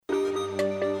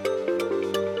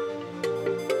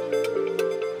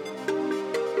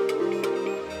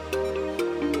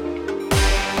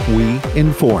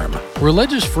inform.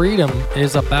 Religious freedom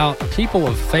is about people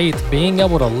of faith being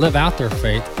able to live out their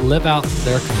faith, live out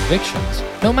their convictions,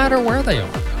 no matter where they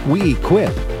are. We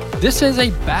equip. This is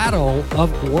a battle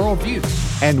of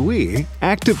worldviews. And we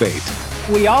activate.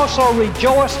 We also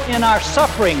rejoice in our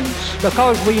sufferings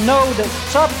because we know that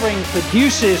suffering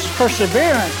produces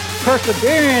perseverance,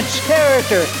 perseverance,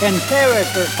 character, and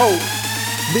character, hope.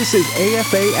 This is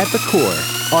AFA at the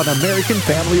Core on American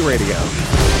Family Radio.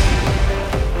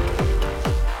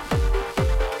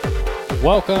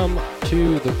 Welcome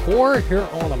to the Core here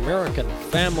on American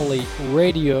Family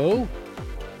Radio.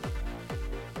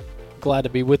 Glad to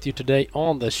be with you today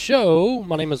on the show.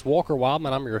 My name is Walker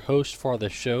Wildman. I'm your host for the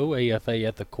show, AFA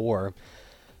at the Core.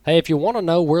 Hey, if you want to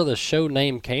know where the show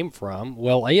name came from,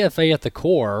 well, AFA at the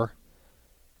Core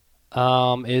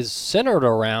is centered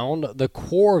around the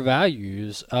core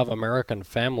values of American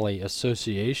Family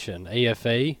Association.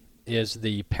 AFA is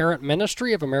the parent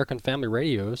ministry of American Family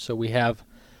Radio, so we have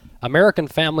American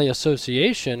Family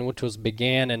Association, which was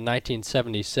began in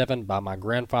 1977 by my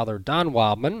grandfather, Don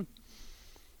Wildman.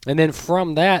 And then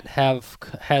from that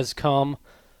has come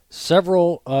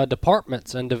several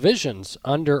departments and divisions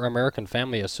under American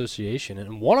Family Association.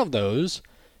 And one of those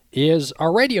is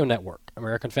our radio network,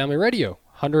 American Family Radio.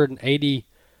 180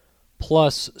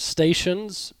 plus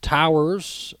stations,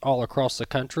 towers all across the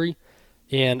country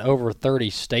in over 30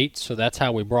 states. So that's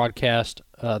how we broadcast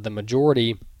the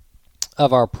majority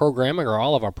of our programming, or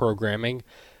all of our programming.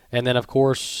 And then, of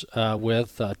course,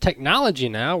 with technology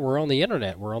now, we're on the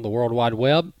internet. We're on the World Wide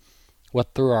Web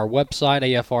through our website,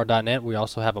 afr.net. We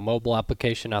also have a mobile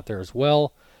application out there as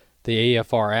well, the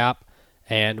AFR app.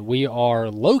 And we are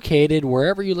located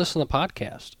wherever you listen to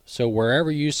podcasts. So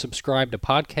wherever you subscribe to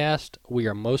podcast, we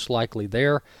are most likely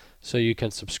there. So you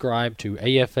can subscribe to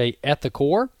AFA at the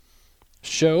Core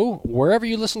show wherever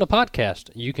you listen to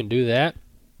podcast. You can do that.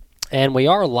 And we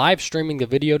are live streaming the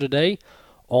video today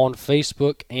on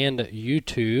Facebook and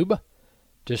YouTube.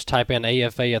 Just type in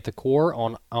AFA at the Core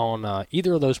on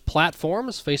either of those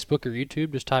platforms, Facebook or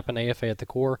YouTube. Just type in AFA at the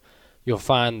Core. You'll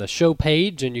find the show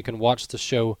page, and you can watch the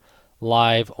show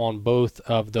live on both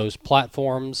of those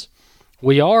platforms.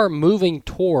 We are moving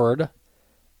toward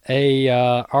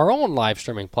our own live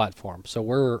streaming platform.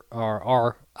 So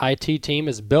our IT team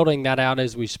is building that out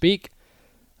as we speak.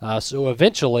 So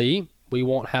eventually, we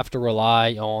won't have to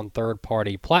rely on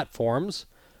third-party platforms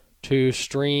to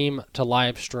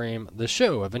live stream the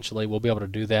show. Eventually, we'll be able to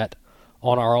do that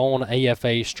on our own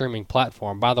AFA streaming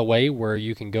platform. By the way, where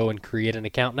you can go and create an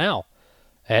account now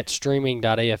at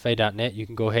streaming.afa.net. You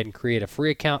can go ahead and create a free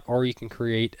account, or you can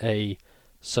create a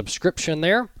subscription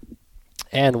there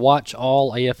and watch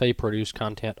all AFA-produced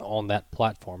content on that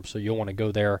platform. So you'll want to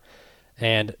go there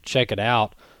and check it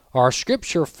out. Our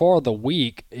scripture for the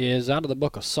week is out of the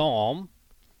book of Psalm.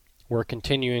 We're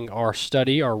continuing our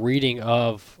study, our reading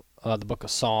of the book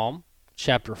of Psalm,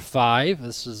 chapter 5.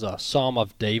 This is a Psalm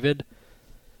of David.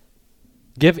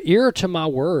 Give ear to my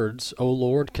words, O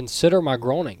Lord, consider my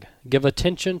groaning. Give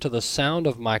attention to the sound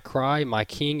of my cry, my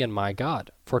King and my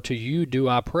God, for to you do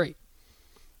I pray.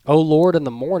 O Lord, in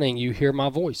the morning you hear my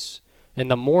voice. In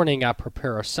the morning I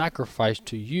prepare a sacrifice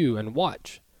to you and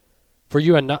watch. For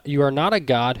you are not a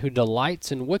God who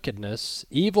delights in wickedness.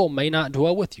 Evil may not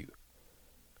dwell with you.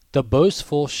 The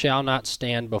boastful shall not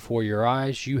stand before your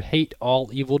eyes. You hate all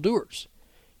evildoers.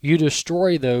 You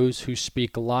destroy those who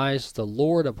speak lies. The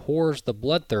Lord abhors the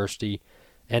bloodthirsty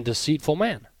and deceitful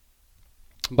man.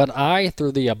 But I,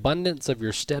 through the abundance of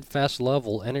your steadfast love,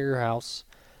 will enter your house.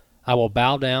 I will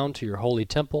bow down to your holy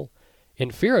temple in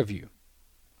fear of you.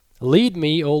 Lead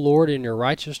me, O Lord, in your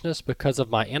righteousness because of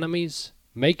my enemies.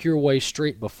 Make your way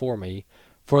straight before me,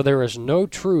 for there is no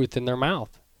truth in their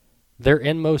mouth. Their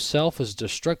inmost self is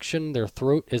destruction. Their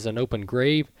throat is an open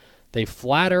grave. They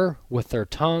flatter with their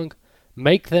tongue.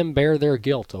 Make them bear their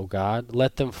guilt, O God.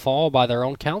 Let them fall by their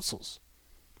own counsels.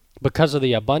 Because of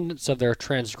the abundance of their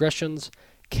transgressions,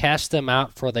 cast them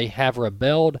out, for they have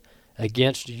rebelled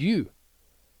against you.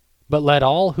 But let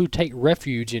all who take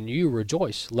refuge in you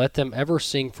rejoice. Let them ever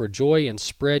sing for joy and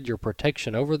spread your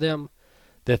protection over them,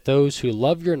 that those who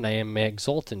love your name may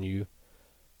exult in you.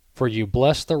 For you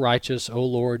bless the righteous, O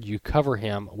Lord, you cover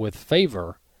him with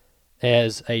favor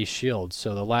as a shield.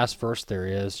 So the last verse there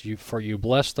is, for you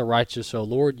bless the righteous, O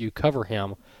Lord, you cover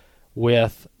him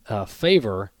with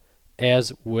favor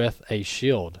as with a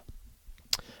shield.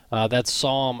 That's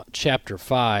Psalm chapter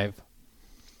 5.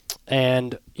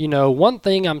 And, one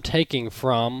thing I'm taking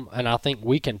from, and I think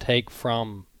we can take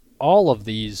from all of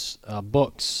these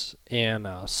books in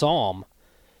Psalm,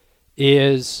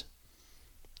 is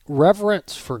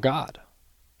reverence for God.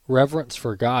 Reverence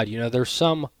for God. There's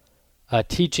some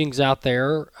teachings out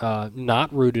there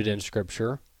not rooted in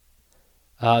Scripture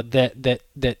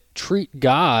that treat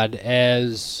God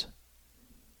as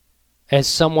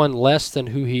someone less than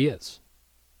who He is.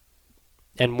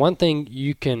 And one thing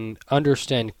you can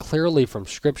understand clearly from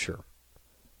Scripture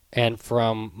and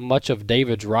from much of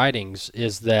David's writings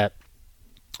is that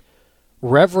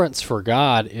reverence for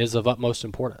God is of utmost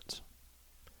importance.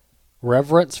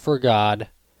 Reverence for God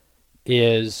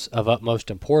is of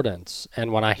utmost importance.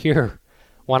 And when I hear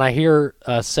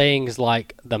sayings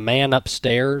like the man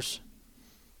upstairs,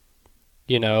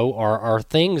 are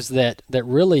things that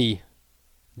really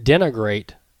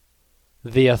denigrate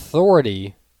the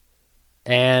authority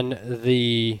and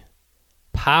the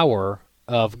power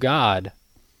of God,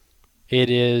 it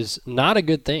is not a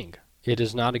good thing. It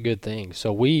is not a good thing.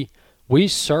 So we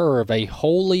serve a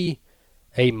holy,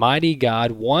 a mighty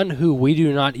God, one who we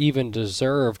do not even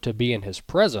deserve to be in His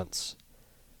presence.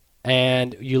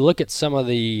 And you look at some of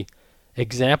the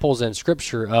examples in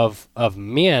Scripture of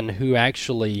men who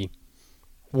actually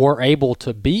were able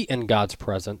to be in God's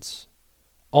presence.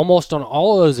 Almost on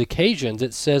all of those occasions,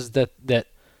 it says that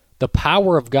the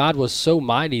power of God was so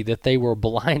mighty that they were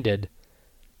blinded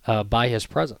by His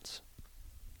presence.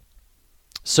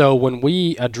 So when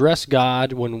we address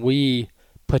God, when we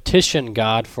petition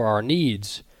God for our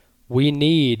needs, we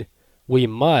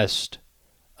must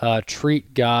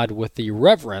treat God with the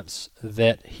reverence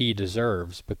that He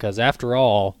deserves, because after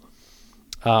all,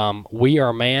 we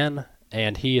are man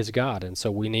and He is God, and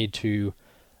so we need to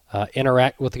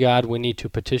interact with God. We need to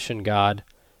petition God,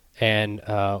 and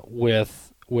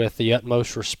with the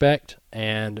utmost respect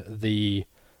and the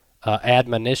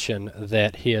admonition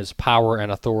that His power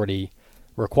and authority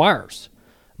requires.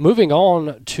 Moving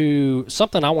on to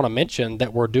something I want to mention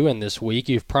that we're doing this week.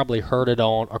 You've probably heard it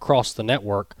on across the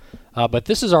network, but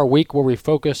this is our week where we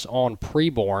focus on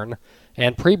preborn.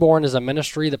 And preborn is a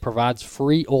ministry that provides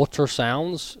free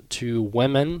ultrasounds to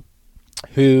women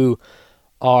who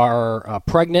are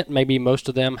pregnant. Maybe most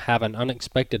of them have an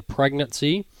unexpected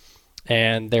pregnancy,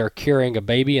 and they're carrying a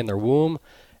baby in their womb.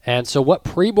 And so what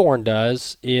preborn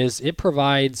does is it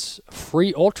provides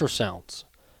free ultrasounds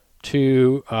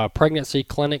to pregnancy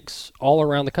clinics all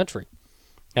around the country.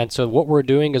 And so what we're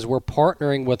doing is we're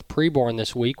partnering with preborn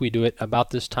this week. We do it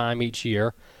about this time each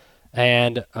year,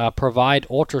 and provide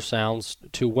ultrasounds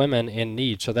to women in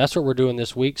need. So that's what we're doing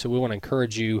this week. So we want to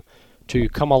encourage you to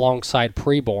come alongside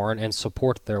preborn and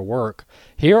support their work.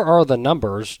 Here are the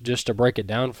numbers, just to break it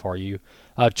down for you.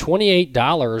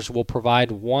 $28 will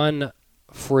provide one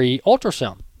free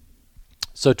ultrasound.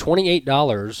 So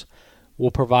 $28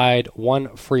 will provide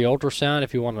one free ultrasound.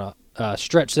 If you want to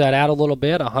stretch that out a little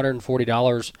bit,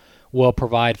 $140 will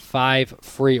provide 5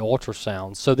 free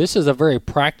ultrasounds. So this is a very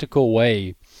practical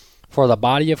way for the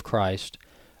body of Christ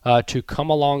to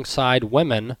come alongside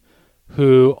women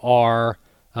who are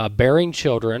bearing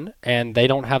children and they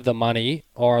don't have the money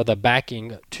or the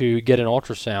backing to get an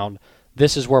ultrasound.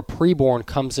 This is where preborn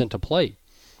comes into play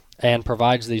and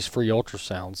provides these free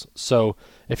ultrasounds. So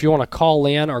if you want to call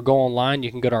in or go online,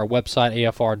 you can go to our website,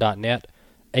 afr.net.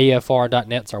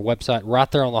 afr.net is our website.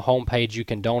 Right there on the homepage, you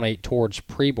can donate towards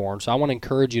preborn. So I want to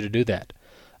encourage you to do that.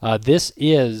 This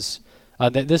is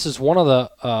one of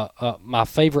the my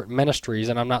favorite ministries,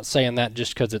 and I'm not saying that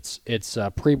just because it's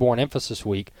preborn emphasis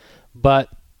week, but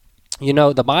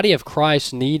the body of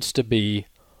Christ needs to be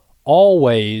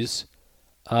always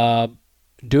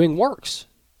doing works.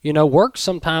 Works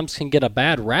sometimes can get a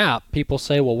bad rap. People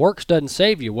say, well, works doesn't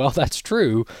save you. Well, that's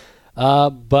true,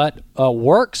 but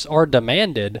works are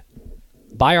demanded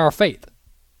by our faith.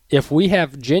 If we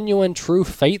have genuine, true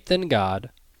faith in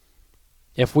God,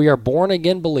 if we are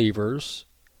born-again believers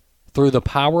through the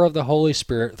power of the Holy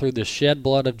Spirit, through the shed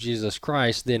blood of Jesus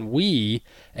Christ, then we,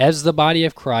 as the body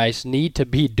of Christ, need to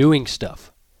be doing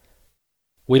stuff.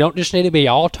 We don't just need to be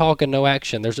all talk and no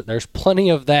action. There's plenty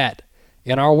of that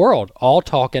in our world, all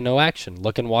talk and no action.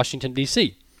 Look in Washington,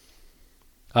 D.C.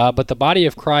 But the body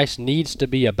of Christ needs to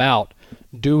be about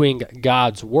doing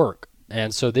God's work.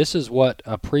 And so this is what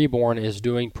preborn is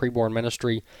doing, preborn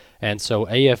ministry. And so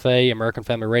AFA, American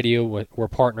Family Radio, we're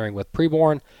partnering with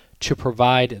preborn to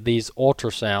provide these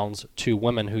ultrasounds to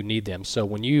women who need them. So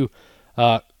when you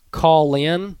call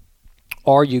in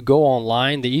or you go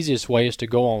online, the easiest way is to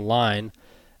go online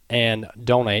and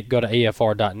donate. Go to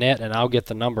afr.net, and I'll get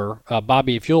the number.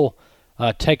 Bobby, if you'll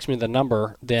text me the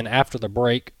number, then after the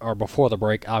break or before the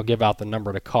break, I'll give out the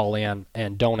number to call in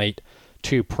and donate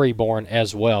to preborn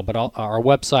as well. But our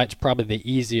website's probably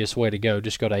the easiest way to go.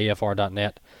 Just go to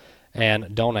afr.net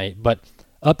and donate. But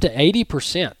up to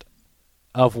 80%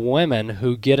 of women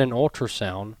who get an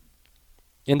ultrasound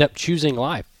end up choosing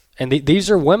life. And these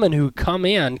are women who come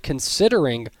in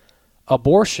considering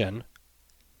abortion,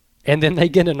 and then they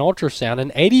get an ultrasound,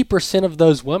 and 80% of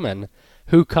those women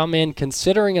who come in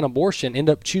considering an abortion end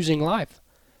up choosing life.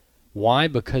 Why?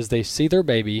 Because they see their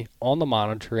baby on the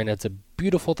monitor, and it's a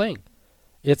beautiful thing.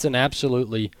 It's an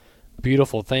absolutely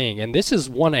beautiful thing. And this is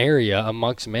one area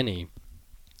amongst many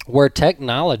where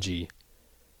technology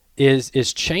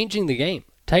is changing the game.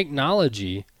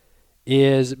 Technology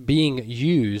is being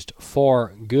used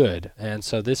for good. And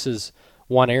so this is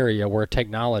one area where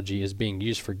technology is being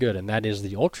used for good, and that is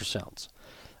the ultrasounds.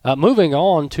 Moving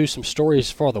on to some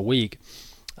stories for the week,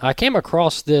 I came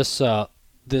across this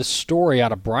story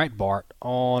out of Breitbart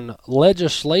on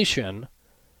legislation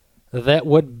that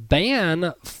would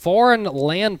ban foreign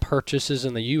land purchases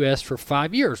in the U.S. for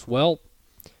 5 years. Well,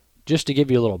 just to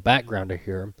give you a little background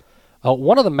here,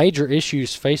 one of the major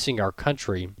issues facing our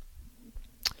country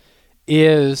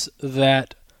is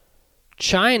that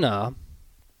China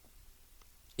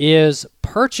is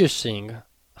purchasing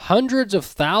hundreds of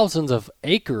thousands of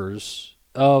acres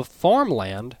of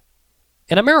farmland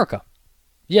in America.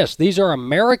 Yes, these are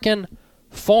American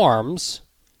farms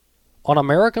on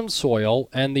American soil,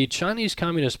 and the Chinese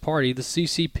Communist Party, the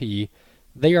CCP,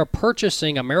 they are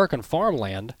purchasing American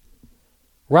farmland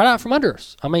right out from under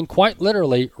us. I mean, quite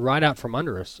literally right out from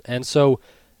under us. And so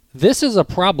this is a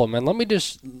problem, and let me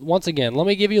just, once again, let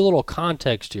me give you a little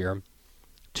context here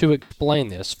to explain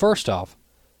this. First off,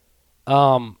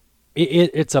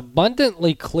 it's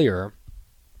abundantly clear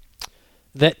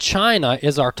that China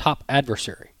is our top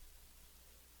adversary.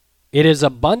 It is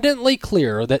abundantly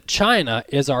clear that China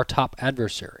is our top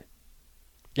adversary.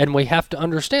 And we have to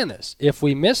understand this. If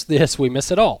we miss this, we miss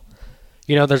it all.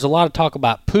 You know, there's a lot of talk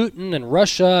about Putin and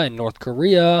Russia and North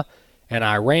Korea and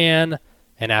Iran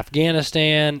and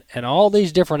Afghanistan and all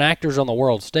these different actors on the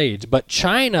world stage. But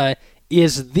China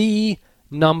is the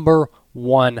number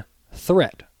one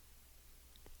threat.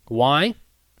 Why?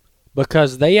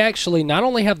 Because they actually not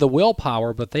only have the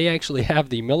willpower, but they actually have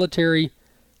the military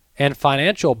and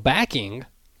financial backing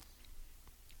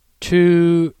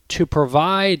to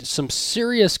provide some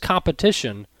serious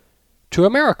competition to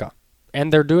America.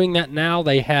 And they're doing that now.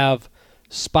 They have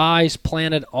spies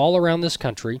planted all around this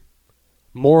country,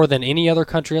 more than any other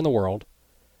country in the world.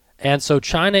 And so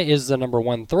China is the number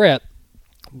one threat.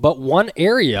 But one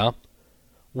area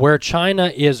where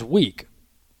China is weak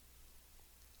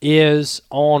is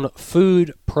on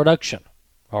food production.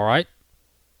 All right?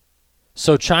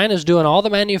 So China's doing all the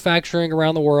manufacturing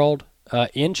around the world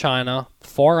in China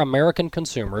for American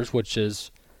consumers, which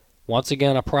is, once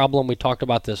again, a problem. We talked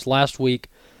about this last week.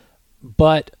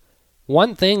 But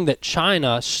one thing that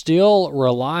China still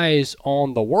relies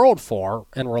on the world for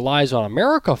and relies on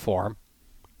America for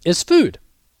is food.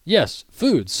 Yes,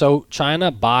 food. So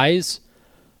China buys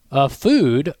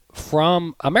food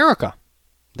from America.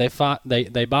 They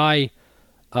buy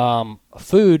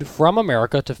food from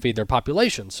America to feed their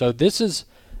population. So this is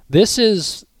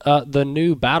the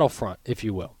new battlefront, if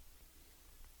you will.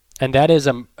 And that is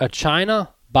a China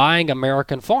buying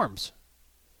American farms.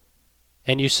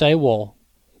 And you say, well,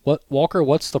 Walker,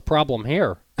 what's the problem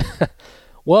here?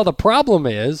 Well, the problem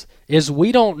is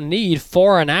we don't need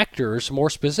foreign actors. More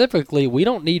specifically, we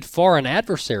don't need foreign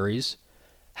adversaries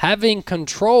having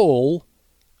control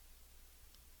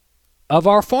of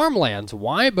our farmlands.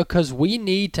 Why? Because we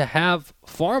need to have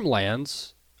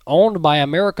farmlands owned by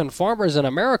American farmers in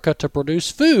America to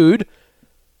produce food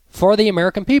for the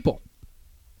American people.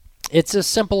 It's as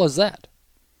simple as that.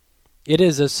 It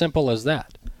is as simple as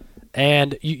that.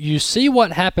 And you see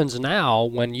what happens now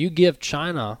when you give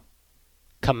China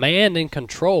command and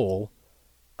control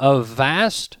of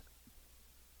vast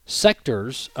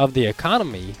sectors of the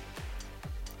economy.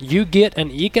 You get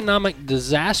an economic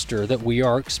disaster that we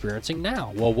are experiencing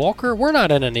now. Well, Walker, we're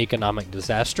not in an economic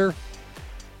disaster.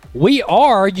 We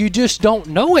are, you just don't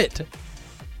know it.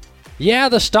 Yeah,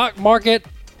 the stock market,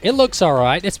 it looks all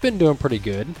right. It's been doing pretty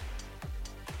good.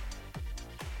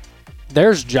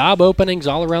 There's job openings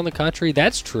all around the country.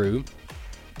 That's true.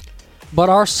 But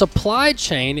our supply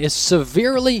chain is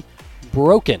severely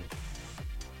broken.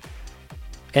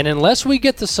 And unless we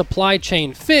get the supply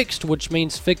chain fixed, which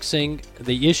means fixing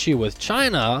the issue with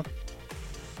China,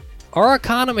 our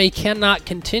economy cannot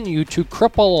continue to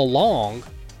cripple along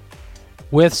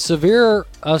with severe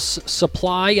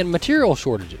supply and material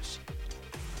shortages.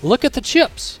 Look at the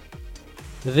chips.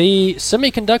 The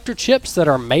semiconductor chips that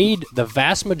are made, the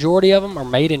vast majority of them are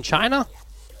made in China.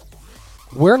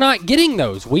 We're not getting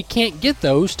those. We can't get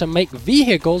those to make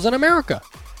vehicles in America.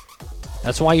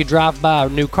 That's why you drive by a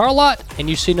new car lot and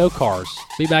you see no cars.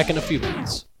 Be back in a few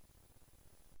minutes.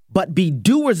 But be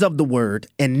doers of the word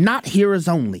and not hearers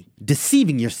only,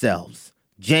 deceiving yourselves.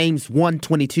 James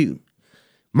 1:22.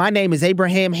 My name is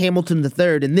Abraham Hamilton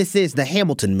III, and this is the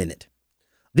Hamilton Minute.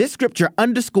 This scripture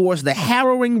underscores the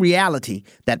harrowing reality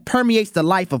that permeates the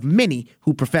life of many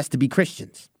who profess to be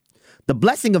Christians. The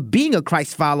blessing of being a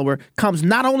Christ follower comes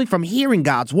not only from hearing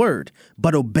God's word,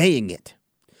 but obeying it.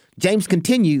 James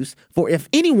continues, for if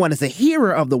anyone is a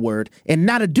hearer of the word and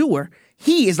not a doer,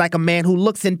 he is like a man who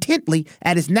looks intently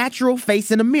at his natural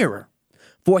face in a mirror.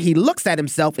 For he looks at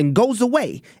himself and goes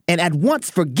away and at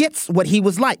once forgets what he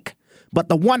was like. But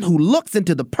the one who looks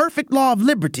into the perfect law of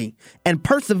liberty and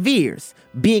perseveres,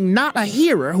 being not a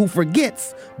hearer who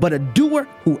forgets, but a doer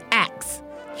who acts,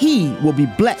 he will be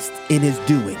blessed in his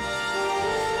doing.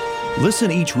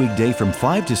 Listen each weekday from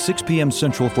 5 to 6 p.m.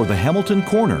 Central for the Hamilton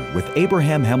Corner with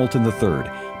Abraham Hamilton III,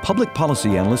 Public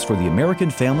Policy Analyst for the American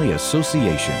Family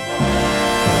Association.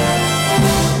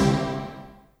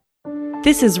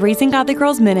 This is Raising Godly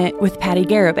Girls Minute with Patty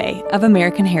Garibay of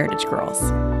American Heritage Girls.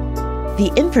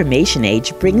 The information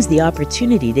age brings the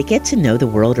opportunity to get to know the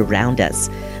world around us.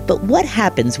 But what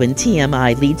happens when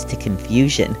TMI leads to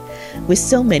confusion? With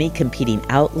so many competing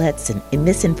outlets and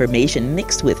misinformation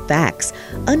mixed with facts,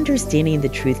 understanding the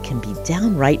truth can be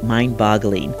downright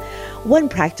mind-boggling. One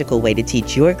practical way to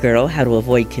teach your girl how to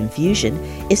avoid confusion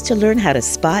is to learn how to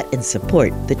spot and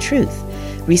support the truth.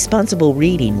 Responsible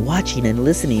reading, watching, and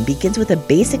listening begins with a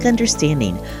basic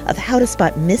understanding of how to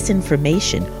spot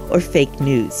misinformation or fake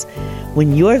news.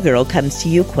 When your girl comes to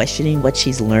you questioning what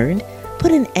she's learned,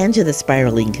 put an end to the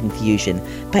spiraling confusion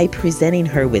by presenting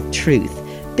her with truth,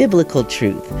 biblical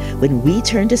truth. When we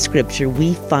turn to Scripture,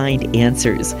 we find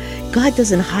answers. God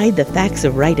doesn't hide the facts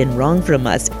of right and wrong from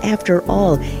us. After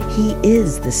all, He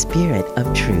is the Spirit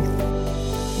of truth.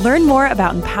 Learn more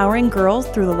about empowering girls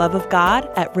through the love of God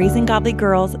at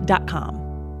raisinggodlygirls.com.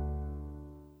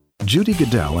 Judy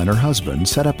Goodell and her husband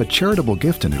set up a charitable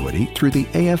gift annuity through the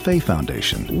AFA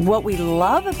Foundation. What we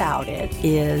love about it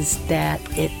is that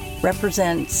it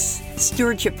represents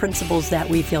stewardship principles that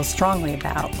we feel strongly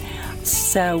about.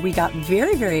 So we got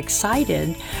very, very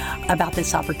excited about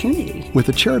this opportunity. With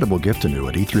a charitable gift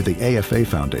annuity through the AFA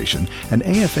Foundation, an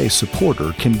AFA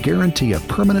supporter can guarantee a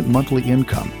permanent monthly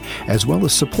income, as well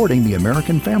as supporting the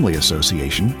American Family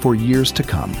Association for years to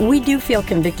come. We do feel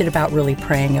convicted about really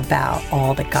praying about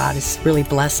all that God has really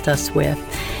blessed us with.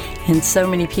 And so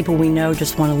many people we know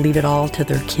just want to leave it all to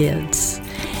their kids.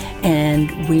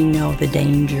 And we know the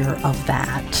danger of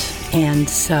that. And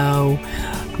so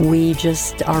we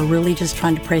just are really just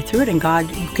trying to pray through it. And God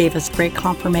gave us great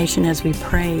confirmation as we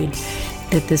prayed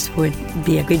that this would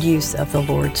be a good use of the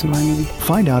Lord's money.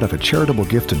 Find out if a charitable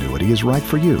gift annuity is right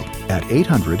for you at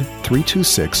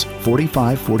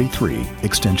 800-326-4543,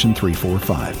 extension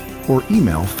 345, or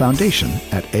email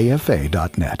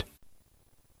foundation@afa.net.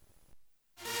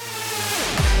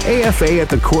 AFA at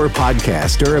the Core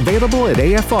podcast are available at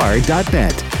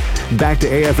afr.net. Back to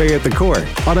AFA at the Core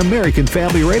on American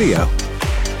Family Radio.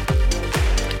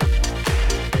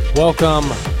 Welcome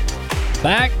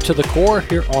back to the Core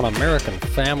here on American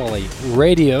Family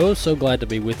Radio. So glad to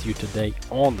be with you today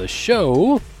on the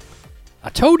show. I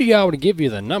told you I would give you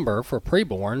the number for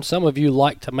preborn. Some of you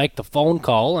like to make the phone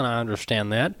call, and I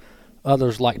understand that.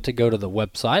 Others like to go to the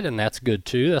website, and that's good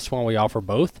too. That's why we offer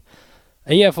both.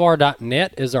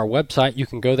 AFR.net is our website. You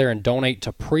can go there and donate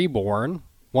to preborn.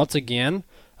 Once again,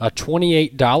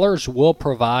 $28 will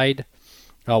provide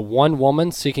one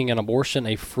woman seeking an abortion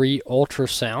a free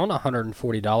ultrasound.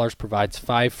 $140 provides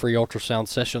 5 free ultrasound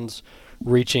sessions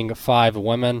reaching 5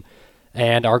 women.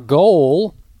 And our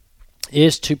goal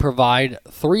is to provide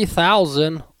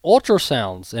 3,000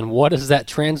 ultrasounds. And what does that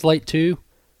translate to?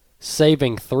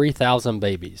 Saving 3,000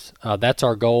 babies. That's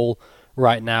our goal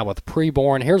right now with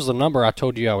preborn. Here's the number I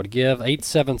told you I would give,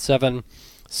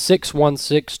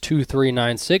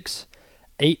 877-616-2396,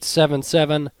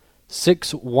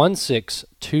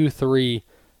 877-616-2396,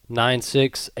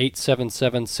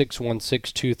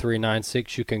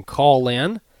 877-616-2396. You can call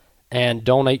in and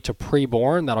donate to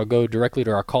preborn. That'll go directly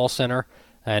to our call center,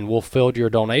 and we'll field your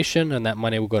donation, and that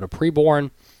money will go to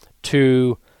preborn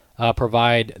to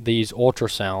provide these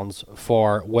ultrasounds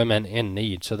for women in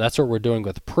need. So that's what we're doing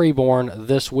with preborn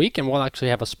this week, and we'll actually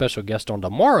have a special guest on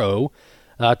tomorrow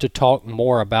to talk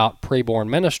more about preborn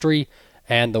ministry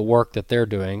and the work that they're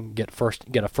doing, get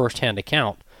a first-hand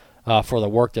account for the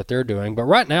work that they're doing. But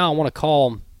right now I want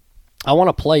to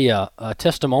play a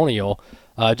testimonial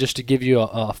just to give you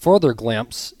a further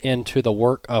glimpse into the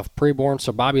work of preborn.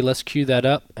 So Bobby, let's cue that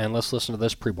up, and let's listen to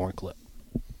this preborn clip.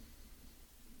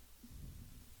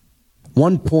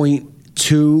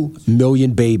 1.2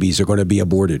 million babies are going to be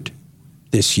aborted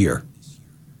this year.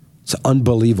 It's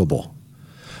unbelievable.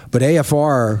 But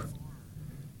AFR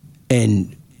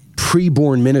and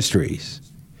Preborn Ministries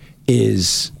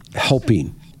is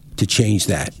helping to change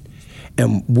that.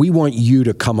 And we want you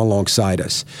to come alongside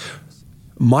us.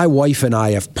 My wife and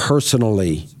I have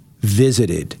personally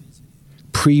visited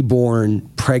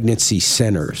preborn pregnancy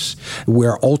centers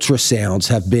where ultrasounds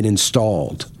have been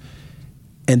installed,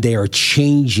 and they are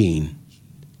changing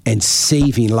and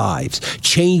saving lives,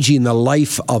 changing the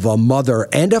life of a mother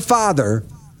and a father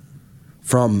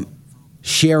from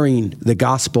sharing the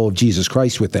gospel of Jesus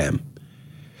Christ with them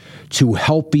to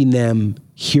helping them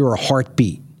hear a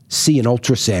heartbeat, see an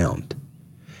ultrasound,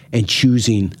 and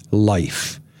choosing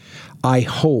life. I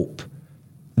hope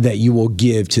that you will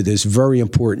give to this very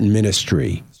important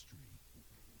ministry.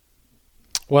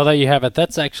 Well, there you have it.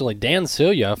 That's actually Dan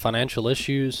Celia, Financial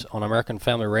Issues on American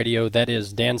Family Radio. That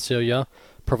is Dan Celia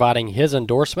providing his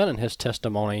endorsement and his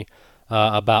testimony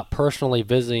about personally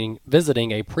visiting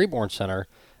a preborn center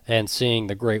and seeing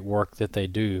the great work that they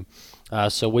do.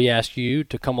 So we ask you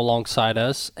to come alongside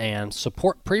us and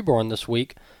support preborn this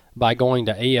week by going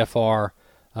to afr.net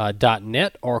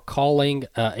or calling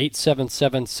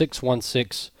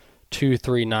 877-616-2396,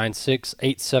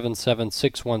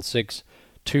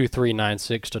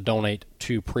 877-616-2396 to donate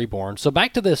to preborn. So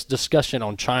back to this discussion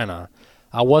on China.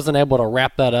 I wasn't able to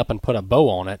wrap that up and put a bow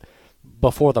on it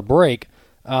before the break,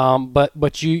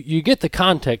 but you get the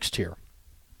context here.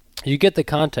 You get the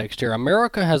context here.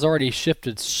 America has already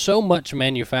shifted so much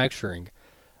manufacturing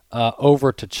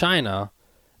over to China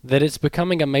that it's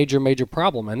becoming a major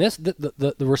problem. And this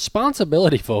the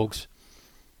responsibility, folks,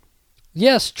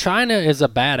 yes, China is a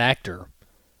bad actor,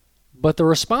 but the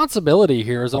responsibility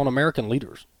here is on American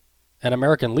leaders and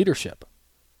American leadership.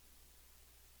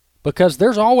 Because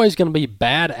there's always going to be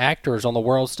bad actors on the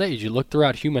world stage. You look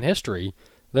throughout human history,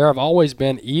 there have always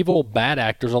been evil, bad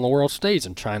actors on the world stage,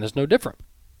 and China's no different.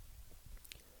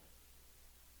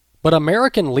 But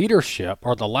American leadership,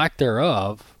 or the lack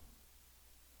thereof,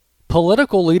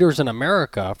 political leaders in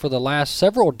America for the last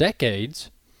several decades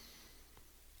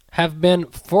have been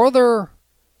further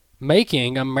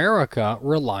making America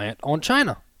reliant on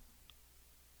China.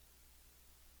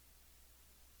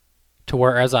 To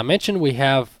where, as I mentioned, we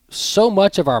have so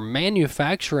much of our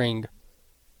manufacturing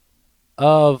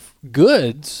of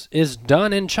goods is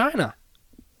done in China.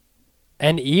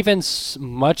 And even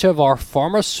much of our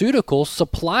pharmaceutical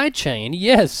supply chain,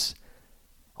 yes,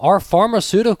 our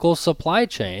pharmaceutical supply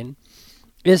chain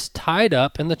is tied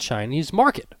up in the Chinese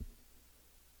market.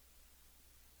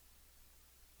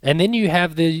 And then you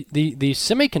have the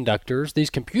semiconductors, these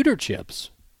computer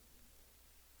chips,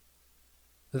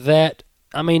 that,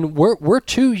 I mean, we're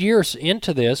 2 years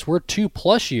into this, we're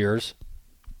 2+ years,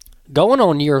 going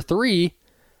on year 3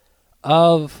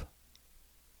 of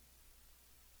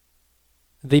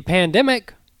the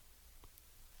pandemic,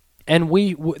 and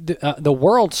the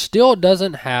world still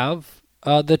doesn't have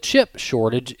the chip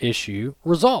shortage issue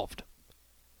resolved.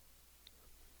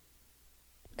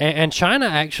 And China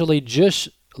actually just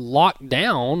locked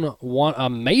down a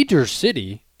major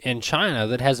city in China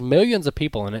that has millions of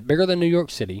people in it, bigger than New York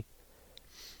City.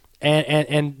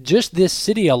 And just this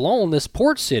city alone, this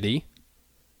port city,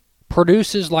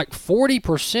 produces like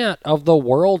 40% of the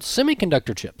world's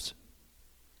semiconductor chips.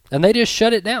 And they just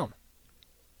shut it down.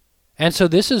 And so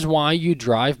this is why you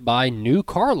drive by new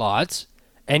car lots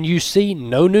and you see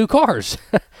no new cars.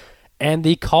 And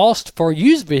the cost for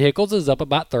used vehicles is up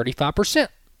about 35%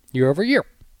 year over year.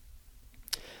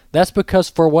 That's because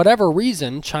for whatever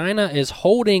reason, China is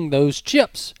holding those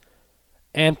chips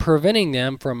and preventing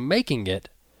them from making it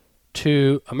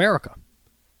to America.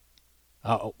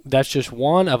 That's just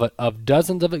one of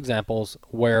dozens of examples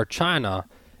where China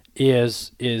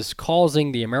is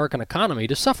causing the American economy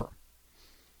to suffer.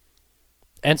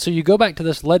 And so you go back to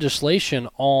this legislation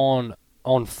on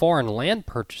foreign land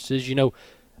purchases. You know,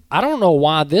 I don't know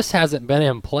why this hasn't been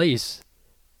in place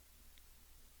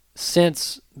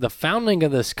since the founding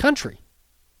of this country.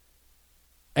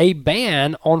 A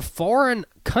ban on foreign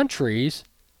countries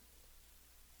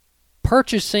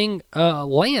purchasing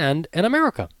land in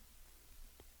America.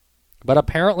 But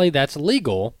apparently that's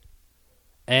legal.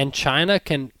 And China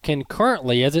can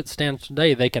currently, as it stands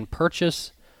today, they can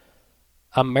purchase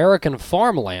American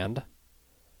farmland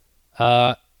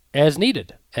as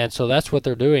needed. And so that's what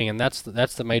they're doing, and that's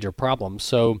the major problem.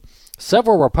 So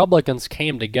several Republicans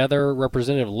came together.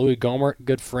 Representative Louis Gohmert,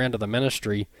 good friend of the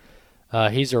ministry,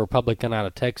 he's a Republican out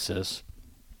of Texas.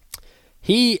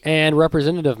 He and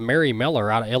Representative Mary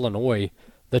Miller out of Illinois,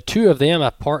 the two of them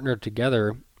have partnered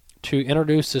together to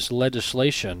introduce this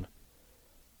legislation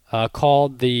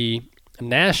called the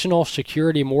national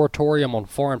security moratorium on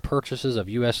foreign purchases of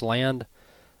U.S. land.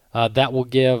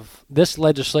 This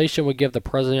legislation would give the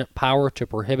president power to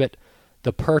prohibit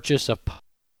the purchase of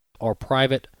or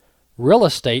private real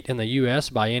estate in the U.S.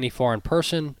 by any foreign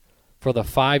person for the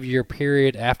 5-year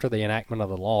period after the enactment of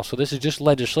the law. So this is just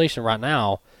legislation right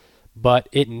now, but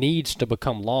it needs to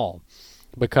become law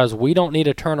because we don't need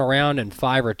to turn around in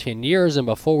 5 or 10 years and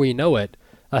before we know it,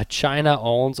 China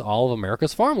owns all of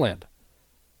America's farmland.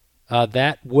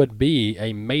 That would be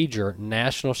a major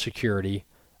national security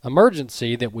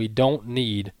emergency that we don't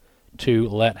need to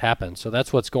let happen. So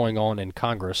that's what's going on in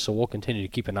Congress. So we'll continue to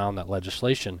keep an eye on that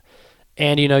legislation.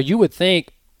 And, you would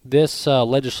think this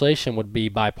legislation would be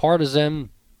bipartisan.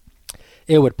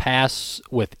 It would pass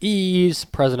with ease.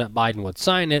 President Biden would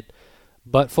sign it.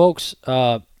 But, folks,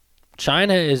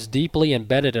 China is deeply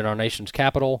embedded in our nation's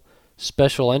capital.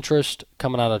 Special interest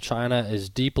coming out of China is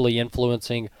deeply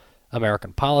influencing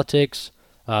American politics.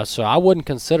 So I wouldn't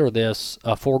consider this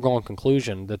a foregone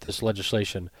conclusion that this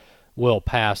legislation will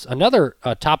pass. Another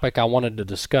topic I wanted to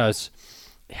discuss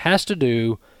has to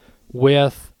do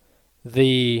with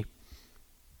the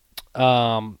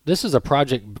this is a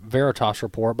Project Veritas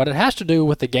report, but it has to do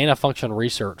with the gain-of-function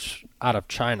research out of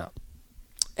China.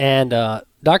 And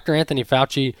Dr. Anthony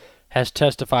Fauci has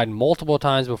testified multiple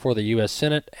times before the U.S.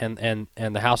 Senate and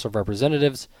the House of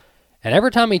Representatives. And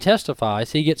every time he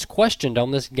testifies, he gets questioned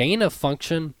on this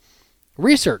gain-of-function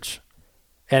research.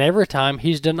 And every time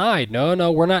he's denied,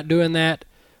 no, we're not doing that.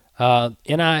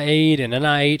 NIAID and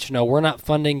NIH, no, we're not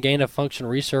funding gain-of-function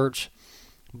research.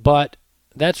 But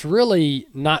that's really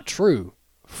not true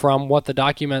from what the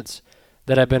documents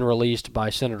that have been released by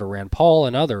Senator Rand Paul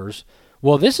and others.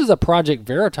 Well, this is a Project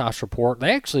Veritas report.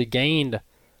 They actually gained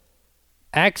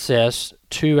access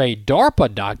to a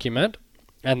DARPA document,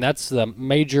 and that's the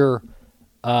major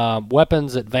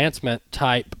weapons advancement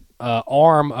type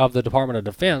arm of the Department of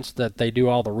Defense that they do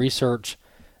all the research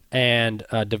and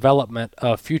development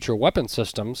of future weapon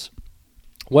systems.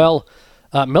 Well,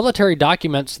 military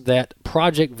documents that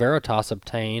Project Veritas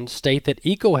obtained state that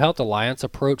EcoHealth Alliance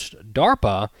approached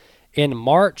DARPA in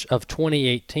March of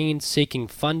 2018 seeking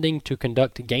funding to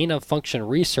conduct gain-of-function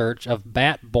research of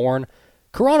bat-borne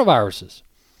coronaviruses.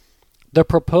 The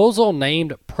proposal,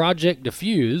 named Project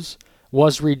Diffuse,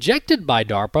 was rejected by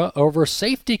DARPA over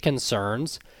safety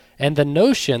concerns and the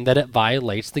notion that it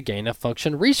violates the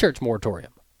gain-of-function research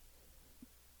moratorium.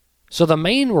 So the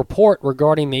main report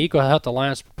regarding the EcoHealth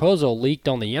Alliance proposal leaked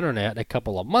on the internet a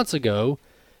couple of months ago.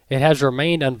 It has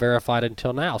remained unverified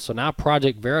until now. So now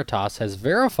Project Veritas has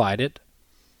verified it,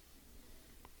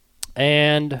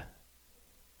 and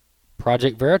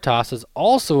Project Veritas has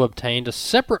also obtained a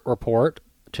separate report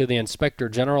to the Inspector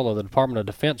General of the Department of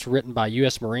Defense written by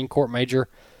U.S. Marine Corps Major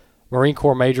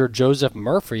Joseph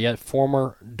Murphy, a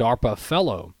former DARPA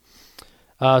fellow.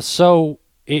 So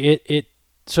the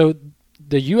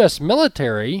U.S.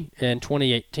 military in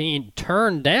 2018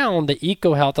 turned down the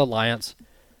EcoHealth Alliance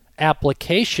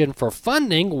application for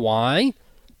funding. Why?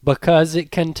 Because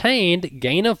it contained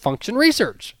gain-of-function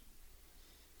research.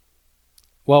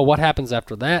 Well, what happens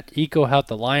after that?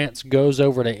 EcoHealth Alliance goes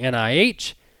over to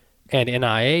NIH and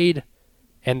NIAID,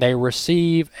 and they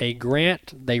receive a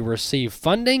grant. They receive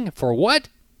funding for what?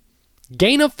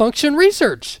 Gain-of-function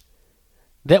research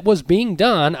that was being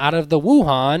done out of the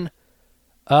Wuhan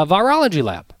virology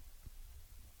lab.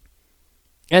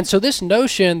 And so this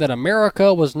notion that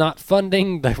America was not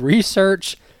funding the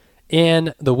research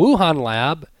in the Wuhan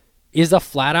lab is a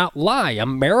flat-out lie.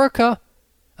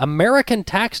 American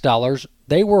tax dollars,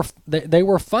 they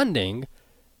were funding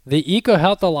the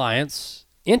EcoHealth Alliance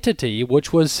entity,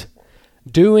 which was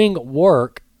doing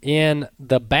work in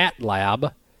the bat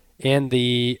lab, in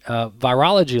the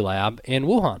virology lab in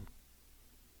Wuhan.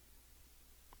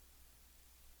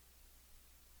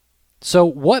 So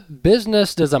what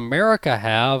business does America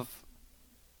have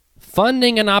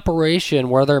funding an operation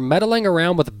where they're meddling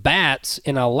around with bats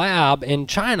in a lab in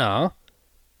China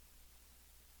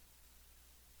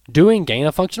doing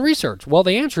gain-of-function research? Well,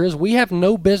 the answer is we have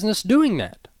no business doing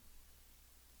that.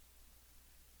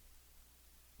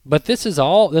 But this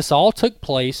all took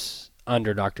place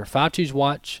under Dr. Fauci's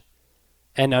watch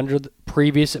and under the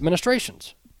previous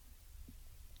administrations.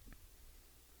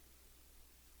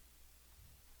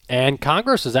 And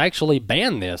Congress has actually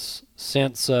banned this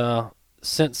since in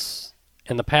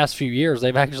the past few years.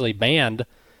 They've actually banned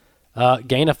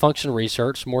gain-of-function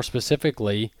research, more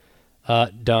specifically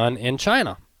done in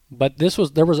China. But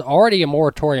there was already a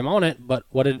moratorium on it. But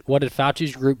what did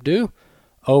Fauci's group do?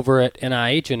 Over at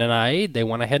NIH and NIAID, they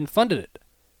went ahead and funded it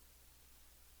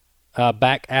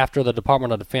back after the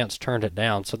Department of Defense turned it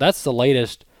down. So that's the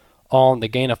latest on the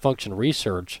gain-of-function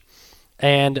research.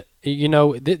 And, you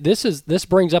know, this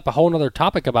brings up a whole other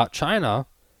topic about China,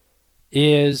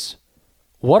 is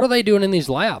what are they doing in these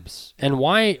labs? And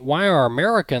why are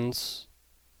American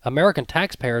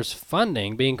taxpayers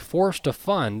being forced to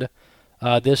fund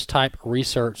this type of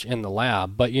research in the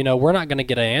lab? But, you know, we're not going to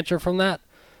get an answer from that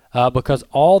because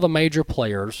all the major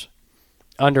players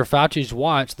under Fauci's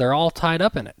watch, they're all tied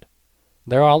up in it.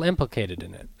 They're all implicated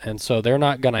in it. And so they're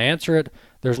not going to answer it.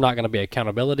 There's not going to be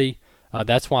accountability.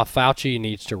 That's why Fauci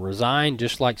needs to resign,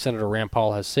 just like Senator Rand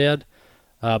Paul has said,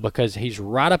 because he's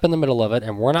right up in the middle of it,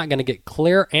 and we're not going to get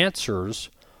clear answers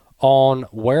on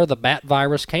where the bat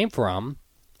virus came from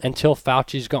until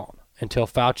Fauci's gone, until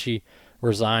Fauci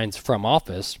resigns from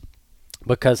office,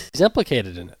 because he's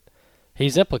implicated in it.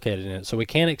 He's implicated in it. So we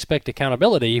can't expect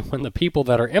accountability when the people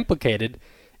that are implicated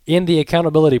in the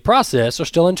accountability process are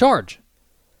still in charge.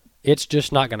 It's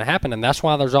just not going to happen, and that's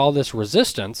why there's all this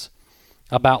resistance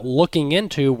about looking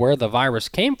into where the virus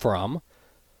came from.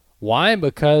 Why?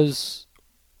 Because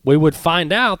we would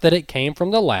find out that it came from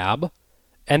the lab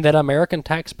and that American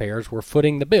taxpayers were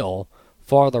footing the bill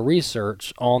for the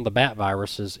research on the bat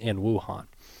viruses in Wuhan.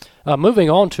 Moving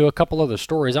on to a couple other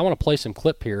stories, I want to play some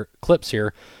clips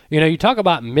here. You know, you talk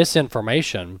about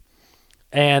misinformation,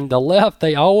 and the left,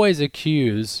 they always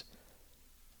accuse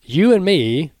you and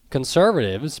me,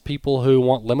 conservatives, people who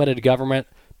want limited government,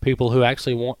 people who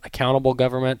actually want accountable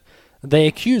government, they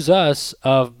accuse us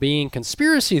of being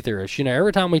conspiracy theorists. You know,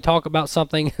 every time we talk about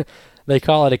something, they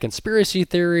call it a conspiracy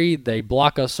theory. They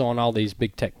block us on all these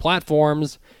big tech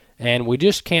platforms, and we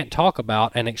just can't talk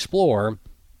about and explore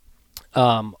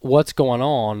what's going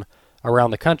on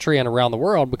around the country and around the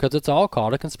world because it's all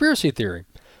called a conspiracy theory.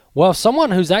 Well,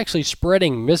 someone who's actually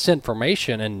spreading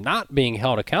misinformation and not being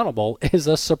held accountable is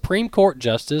a Supreme Court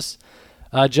Justice,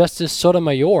 Justice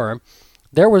Sotomayor.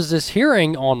 There was this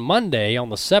hearing on Monday, on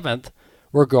the 7th,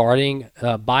 regarding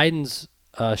Biden's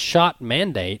shot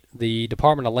mandate, the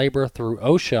Department of Labor through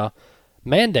OSHA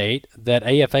mandate that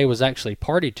AFA was actually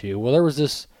party to. Well, there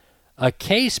was a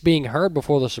case being heard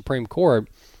before the Supreme Court.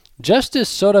 Justice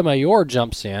Sotomayor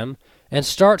jumps in and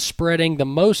starts spreading the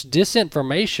most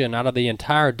disinformation out of the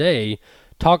entire day,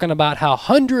 talking about how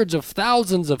hundreds of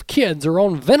thousands of kids are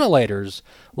on ventilators.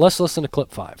 Let's listen to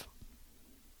clip 5.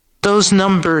 Those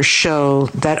numbers show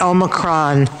that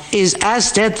Omicron is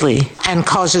as deadly and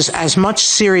causes as much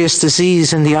serious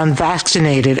disease in the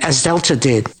unvaccinated as Delta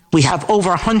did. We have over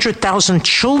 100,000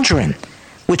 children,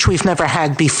 which we've never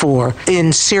had before,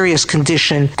 in serious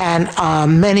condition, and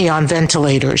many on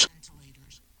ventilators.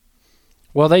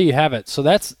 Well, there you have it. So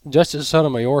that's Justice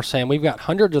Sotomayor saying we've got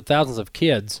hundreds of thousands of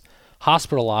kids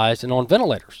hospitalized and on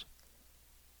ventilators.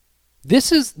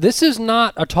 This is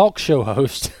not a talk show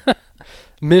host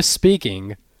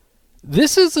misspeaking.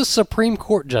 This is a Supreme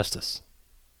Court justice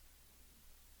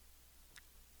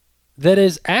that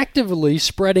is actively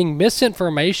spreading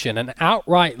misinformation and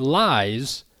outright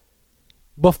lies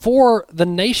before the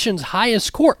nation's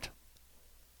highest court.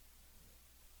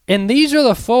 And these are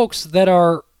the folks that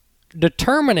are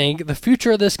determining the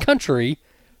future of this country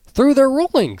through their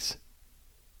rulings.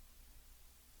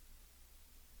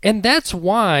 And that's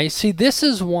why, this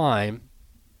is why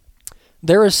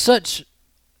there is such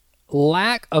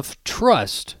lack of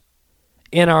trust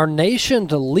in our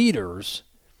nation's leaders,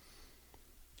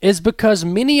 is because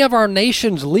many of our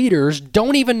nation's leaders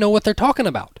don't even know what they're talking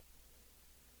about.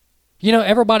 You know,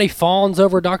 everybody fawns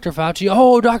over Dr. Fauci.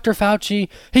 Oh, Dr. Fauci,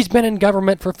 he's been in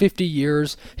government for 50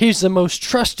 years. He's the most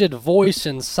trusted voice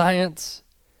in science.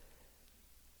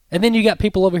 And then you got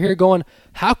people over here going,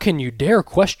 how can you dare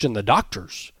question the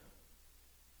doctors?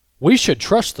 We should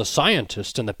trust the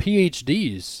scientists and the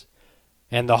PhDs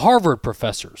and the Harvard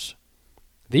professors.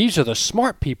 These are the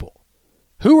smart people.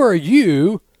 Who are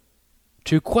you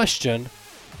to question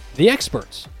the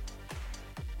experts?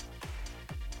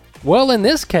 Well, in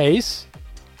this case,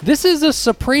 this is a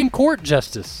Supreme Court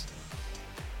justice.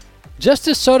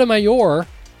 Justice Sotomayor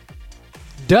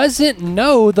doesn't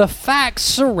know the facts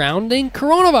surrounding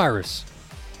coronavirus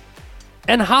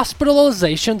and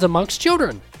hospitalizations amongst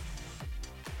children.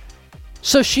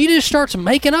 So she just starts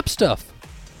making up stuff.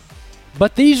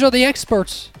 But these are the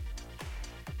experts.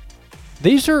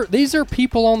 These are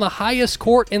people on the highest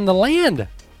court in the land.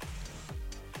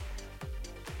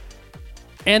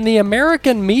 And the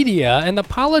American media and the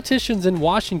politicians in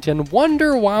Washington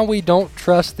wonder why we don't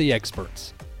trust the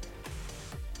experts.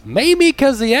 Maybe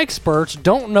because the experts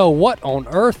don't know what on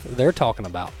earth they're talking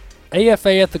about.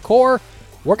 AFA at the Core,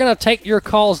 we're going to take your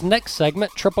calls next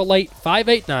segment,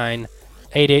 888-589-8840,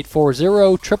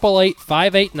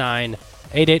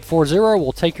 888-589-8840.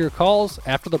 We'll take your calls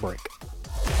after the break.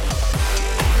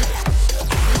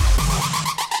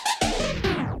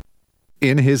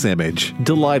 In His Image,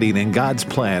 delighting in God's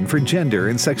plan for gender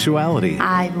and sexuality.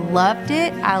 I loved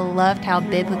it. I loved how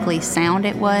biblically sound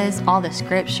it was, all the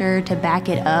scripture to back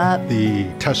it up.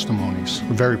 The testimonies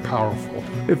were very powerful.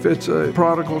 If it's a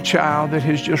prodigal child that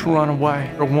has just run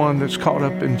away or one that's caught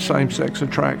up in same-sex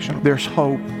attraction, there's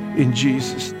hope in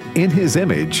Jesus. In His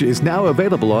Image is now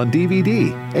available on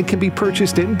DVD and can be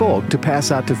purchased in bulk to pass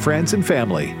out to friends and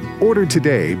family. Order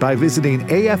today by visiting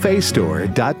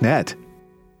afastore.net.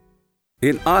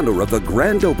 In honor of the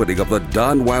grand opening of the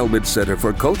Don Wildman Center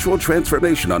for Cultural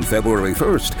Transformation on February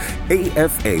 1st,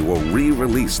 AFA will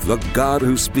re-release The God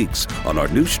Who Speaks on our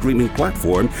new streaming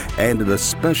platform and in a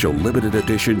special limited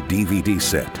edition DVD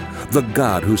set. The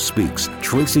God Who Speaks,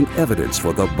 Tracing Evidence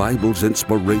for the Bible's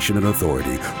Inspiration and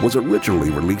Authority, was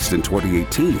originally released in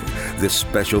 2018. This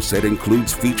special set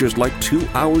includes features like 2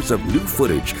 hours of new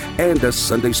footage and a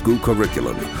Sunday school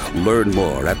curriculum. Learn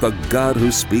more at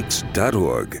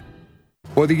thegodwhospeaks.org.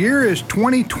 Well, the year is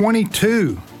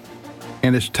 2022,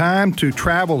 and it's time to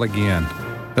travel again.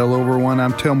 Hello, everyone.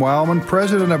 I'm Tim Wildman,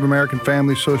 president of American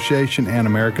Family Association and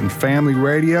American Family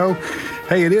Radio.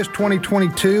 Hey, it is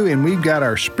 2022, and we've got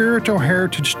our Spiritual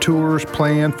Heritage Tours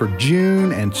planned for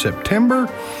June and September.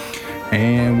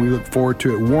 And we look forward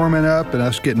to it warming up and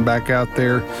us getting back out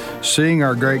there, seeing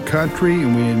our great country,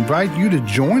 and we invite you to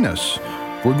join us.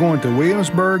 We're going to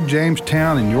Williamsburg,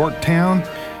 Jamestown, and Yorktown.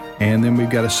 And then we've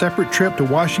got a separate trip to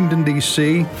Washington,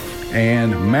 D.C.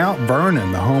 and Mount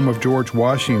Vernon, the home of George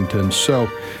Washington. So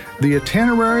the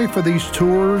itinerary for these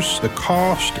tours, the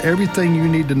cost, everything you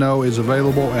need to know is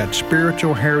available at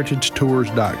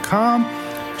spiritualheritagetours.com,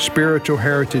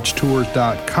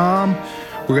 spiritualheritagetours.com.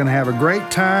 We're going to have a great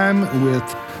time with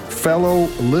fellow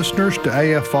listeners to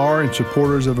AFR and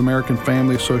supporters of American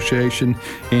Family Association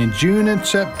in June and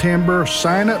September.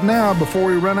 Sign up now before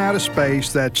we run out of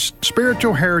space. That's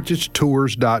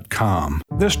spiritualheritagetours.com.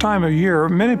 This time of year,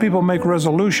 many people make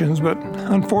resolutions, but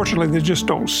unfortunately they just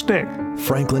don't stick.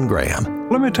 Franklin Graham.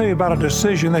 Let me tell you about a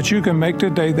decision that you can make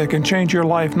today that can change your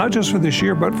life, not just for this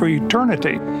year, but for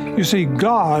eternity. You see,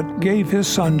 God gave His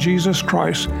Son, Jesus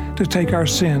Christ, to take our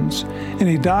sins. And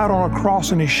He died on a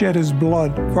cross and He shed His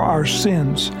blood for our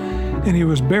sins. And He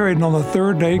was buried, and on the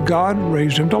third day, God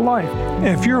raised Him to life.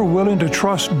 And if you're willing to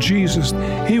trust Jesus,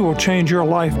 He will change your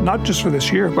life, not just for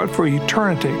this year, but for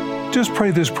eternity. Just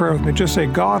pray this prayer with me. Just say,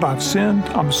 God, I've sinned.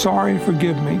 I'm sorry.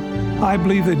 Forgive me. I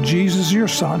believe that Jesus is your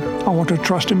Son. I want to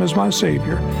trust Him as my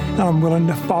Savior, and I'm willing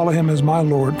to follow Him as my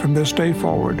Lord from this day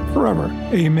forward, forever.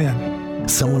 Amen.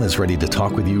 Someone is ready to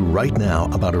talk with you right now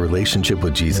about a relationship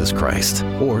with Jesus Christ,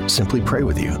 or simply pray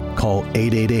with you. Call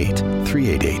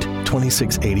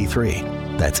 888-388-2683.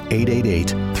 That's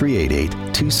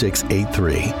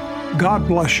 888-388-2683. God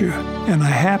bless you, and a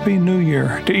Happy New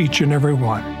Year to each and every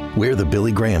one. We're the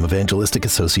Billy Graham Evangelistic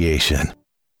Association.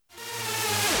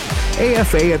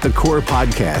 AFA at the Core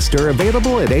podcast are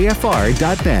available at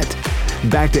afr.net.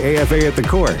 Back to AFA at the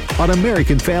Core on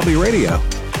American Family Radio.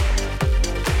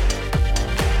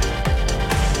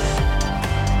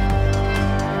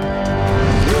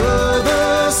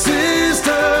 Brothers,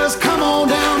 sisters, come on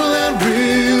down to that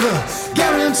river.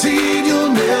 Guaranteed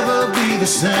you'll never be the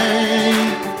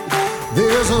same.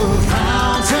 There's a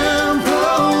fountain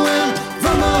flowing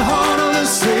from the heart of the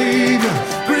Savior.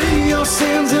 Bring your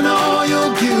sins and all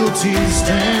your guilty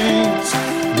stains.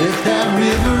 Let that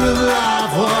river of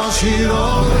life wash it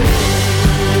all away.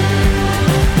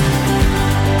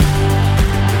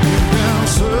 You've been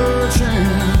searching,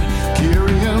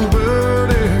 carrying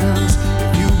burdens.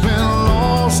 If you've been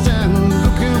lost and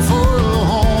looking for a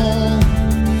home,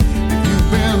 if you've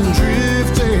been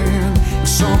drifting,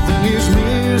 something is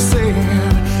missing.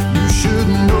 You should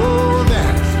know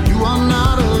that you are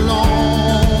not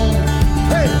alone.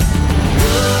 Hey!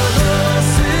 Brothers,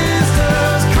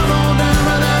 sisters, come on down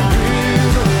to that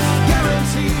river.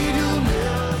 Guaranteed you'll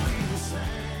never be the same.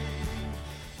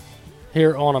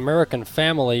 Here on American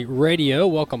Family Radio,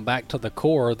 welcome back to the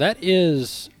Core. That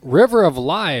is River of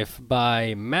Life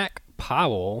by Mac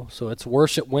Powell. So it's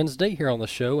Worship Wednesday here on the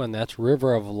show, and that's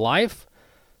River of Life,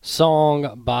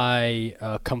 song by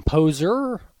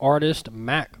composer, artist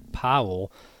Mac Powell.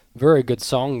 Very good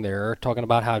song there, talking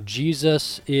about how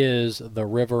Jesus is the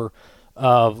river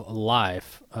of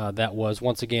life. That was,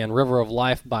 once again, River of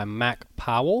Life by Mac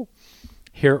Powell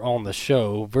here on the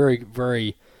show. Very,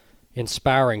 very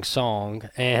inspiring song.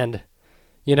 And,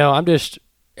 you know,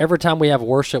 every time we have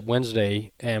Worship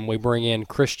Wednesday and we bring in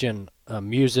Christian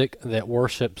music that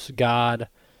worships God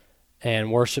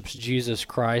and worships Jesus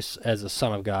Christ as the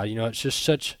Son of God, you know, it's just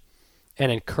such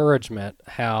an encouragement,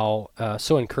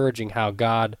 so encouraging how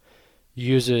God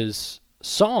uses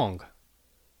song.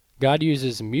 God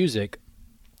uses music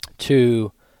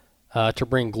to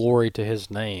bring glory to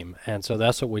his name. And so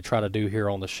that's what we try to do here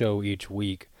on the show each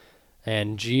week.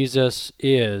 And Jesus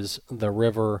is the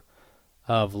river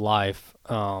of life.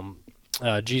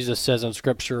 Jesus says in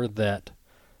Scripture that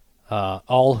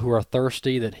all who are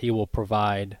thirsty, that he will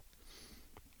provide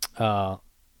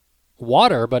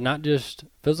water, but not just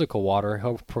physical water.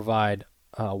 He'll provide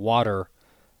water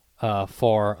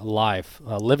for life.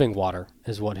 Living water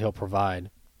is what he'll provide.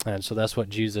 And so that's what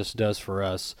Jesus does for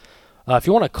us. If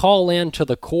you want to call in to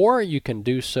the core, you can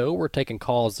do so. We're taking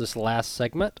calls this last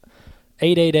segment.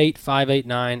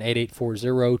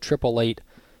 888-589-8840,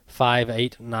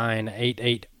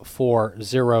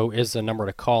 888-589-8840 is the number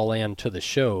to call in to the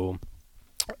show.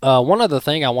 One other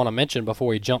thing I want to mention before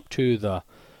we jump to the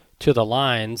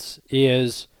lines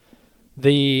is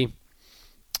the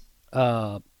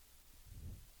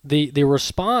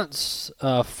response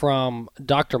from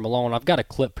Dr. Malone. I've got a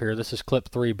clip here. This is clip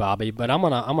 3, Bobby, but I'm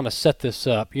gonna set this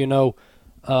up. You know,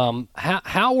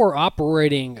 how we're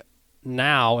operating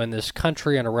now in this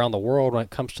country and around the world when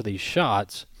it comes to these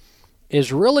shots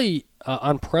is really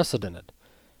unprecedented.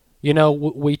 You know,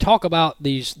 we talk about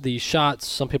these shots.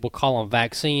 Some people call them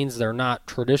vaccines. They're not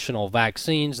traditional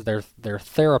vaccines. They're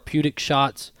therapeutic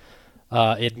shots.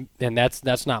 And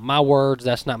that's not my words.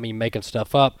 That's not me making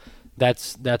stuff up.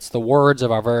 That's the words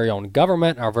of our very own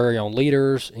government, our very own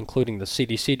leaders, including the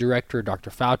CDC director,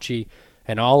 Dr. Fauci,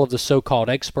 and all of the so-called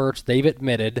experts. They've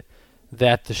admitted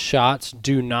that the shots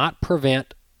do not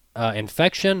prevent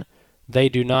infection. They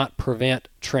do not prevent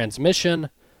transmission.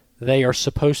 They are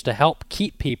supposed to help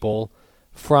keep people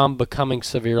from becoming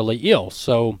severely ill.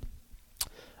 So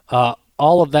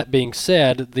all of that being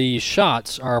said, these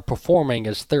shots are performing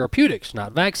as therapeutics,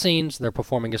 not vaccines. They're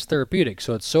performing as therapeutics.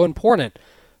 So it's so important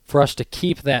for us to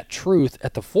keep that truth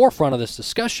at the forefront of this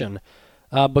discussion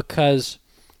because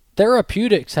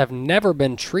therapeutics have never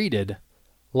been treated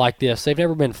like this. They've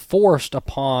never been forced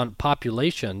upon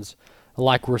populations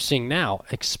like we're seeing now,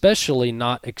 especially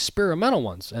not experimental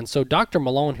ones. And so Dr.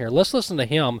 Malone here, let's listen to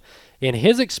him. In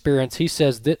his experience, he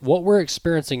says that what we're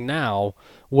experiencing now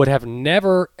would have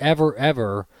never, ever,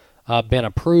 ever been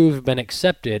approved, been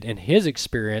accepted in his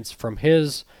experience from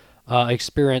his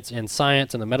experience in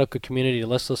science and the medical community.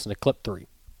 Let's listen to clip 3.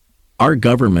 Our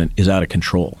government is out of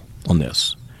control on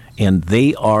this, and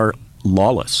they are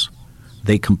lawless.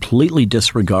 They completely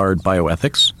disregard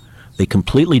bioethics. They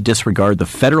completely disregard the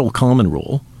federal common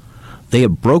rule. They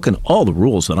have broken all the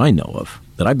rules that I know of,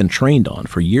 that I've been trained on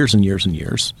for years and years and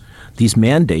years. These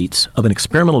mandates of an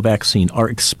experimental vaccine are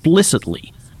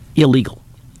explicitly illegal.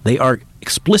 They are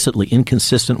explicitly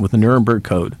inconsistent with the Nuremberg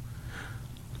Code.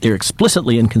 They're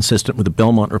explicitly inconsistent with the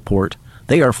Belmont Report.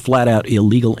 They are flat out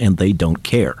illegal, and they don't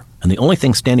care. And the only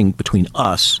thing standing between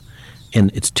us,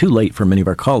 and it's too late for many of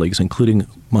our colleagues, including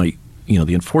my,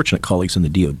 the unfortunate colleagues in the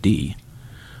DOD.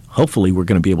 Hopefully, we're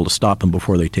going to be able to stop them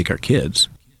before they take our kids.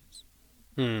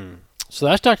 So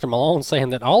that's Dr. Malone saying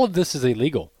that all of this is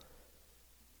illegal.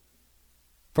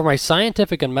 From a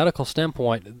scientific and medical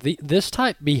standpoint, this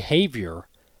type behavior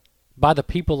by the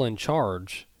people in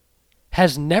charge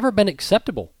has never been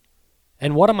acceptable.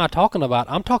 And what am I talking about?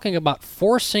 I'm talking about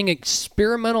forcing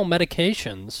experimental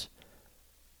medications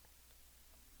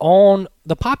on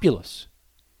the populace.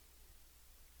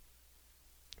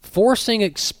 Forcing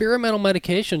experimental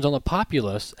medications on the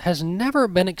populace has never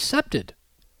been accepted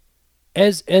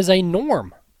as a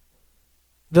norm.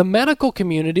 The medical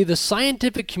community, the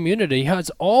scientific community,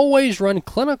 has always run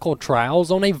clinical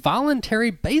trials on a voluntary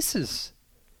basis.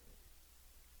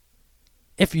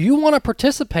 If you want to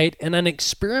participate in an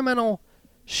experimental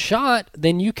shot,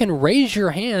 then you can raise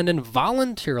your hand and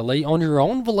voluntarily, on your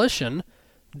own volition,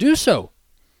 do so.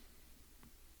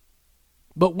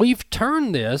 But we've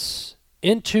turned this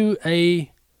into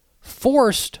a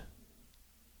forced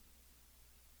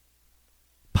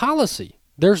policy.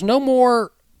 There's no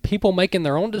more people making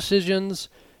their own decisions.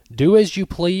 Do as you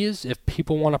please. If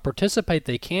people want to participate,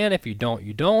 they can. If you don't,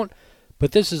 you don't.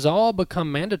 But this has all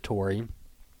become mandatory.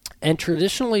 And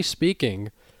traditionally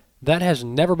speaking, that has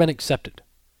never been accepted.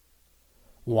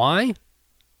 Why?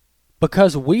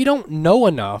 Because we don't know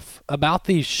enough about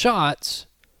these shots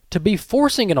to be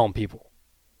forcing it on people.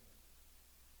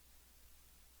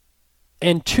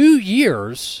 And 2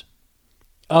 years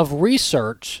of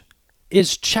research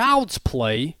is child's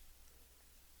play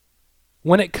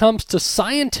when it comes to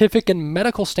scientific and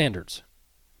medical standards.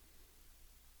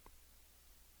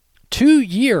 2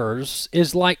 years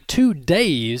is like 2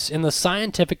 days in the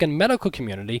scientific and medical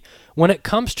community when it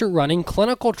comes to running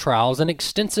clinical trials and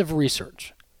extensive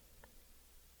research.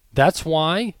 That's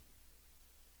why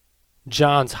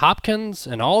Johns Hopkins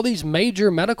and all these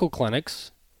major medical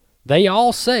clinics they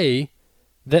all say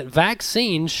that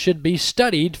vaccines should be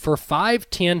studied for 5,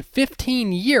 10,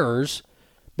 15 years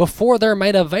before they're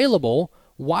made available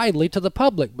widely to the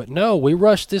public. But no, we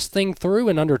rush this thing through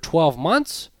in under 12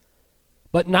 months.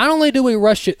 But not only do we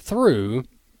rush it through,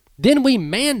 then we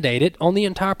mandate it on the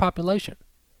entire population.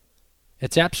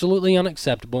 It's absolutely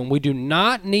unacceptable, and we do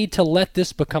not need to let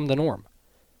this become the norm,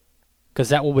 because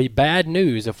that will be bad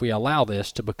news if we allow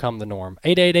this to become the norm.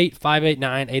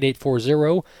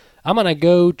 888-589-8840. I'm going to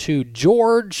go to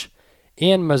George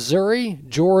in Missouri.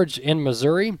 George in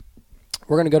Missouri.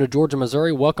 We're going to go to George in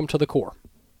Missouri. Welcome to the Core.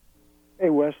 Hey,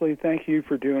 Wesley, thank you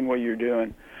for doing what you're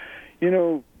doing. You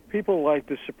know, people like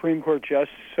the Supreme Court Justice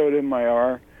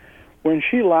Sotomayor, when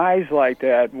she lies like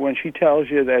that, when she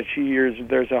tells you that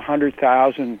there's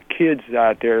 100,000 kids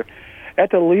out there,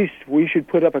 at the least we should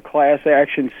put up a class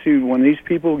action suit when these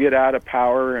people get out of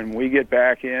power and we get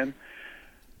back in.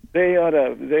 They ought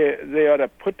to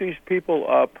put these people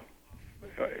up.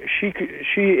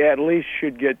 She at least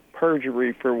should get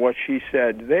perjury for what she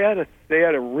said. They ought to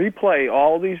replay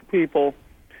all these people.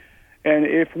 And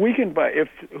if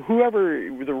whoever,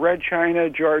 the Red China,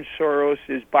 George Soros,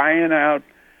 is buying out,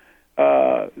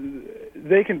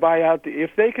 they can buy out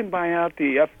if they can buy out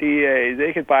the FDA,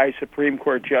 they could buy Supreme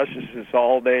Court justices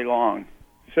all day long.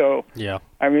 So, yeah,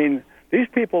 I mean, these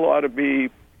people ought to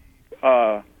be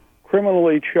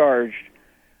criminally charged,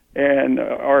 and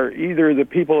or either the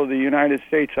people of the United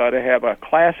States ought to have a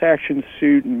class action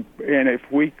suit, and if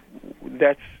we,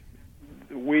 the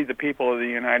people of the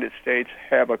United States,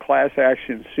 have a class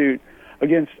action suit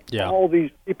against all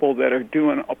these people that are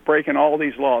breaking all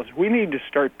these laws. We need to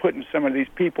start putting some of these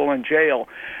people in jail,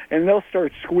 and they'll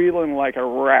start squealing like a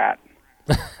rat.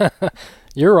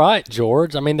 You're right,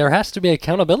 George. I mean, there has to be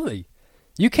accountability.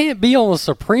 You can't be on the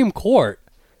Supreme Court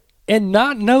and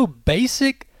not know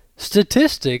basic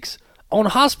statistics on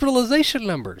hospitalization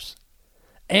numbers.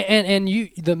 And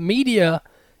the media,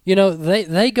 you know,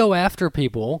 they go after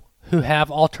people who have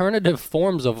alternative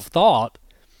forms of thought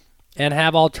and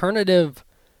have alternative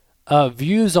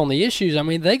views on the issues. I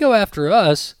mean, they go after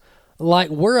us like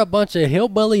we're a bunch of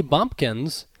hillbilly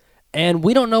bumpkins and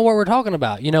we don't know what we're talking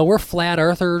about. You know, we're flat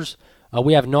earthers.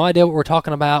 We have no idea what we're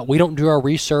talking about. We don't do our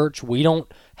research. We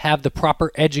don't have the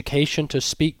proper education to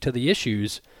speak to the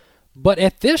issues. But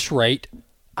at this rate,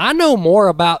 I know more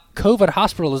about COVID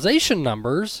hospitalization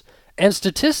numbers and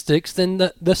statistics than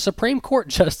the Supreme Court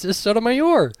Justice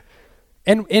Sotomayor.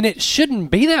 And it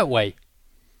shouldn't be that way.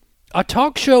 A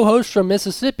talk show host from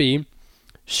Mississippi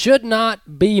should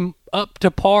not be up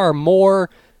to par more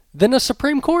than a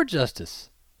Supreme Court justice.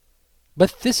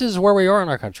 But this is where we are in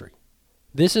our country.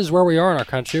 This is where we are in our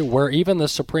country, where even the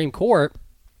Supreme Court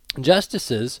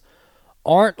justices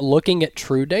aren't looking at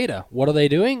true data. What are they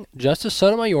doing? Justice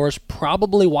Sotomayor is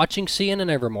probably watching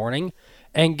CNN every morning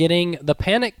and getting the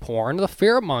panic porn, the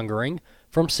fear-mongering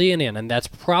from CNN, and that's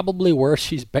probably where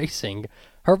she's basing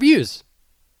her views.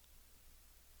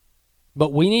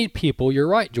 But we need people, you're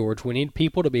right, George, we need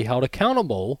people to be held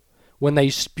accountable when they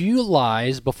spew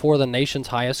lies before the nation's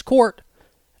highest court.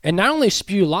 And not only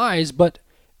spew lies, but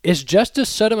is Justice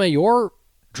Sotomayor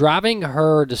driving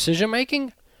her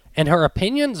decision-making and her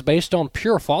opinions based on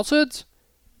pure falsehoods?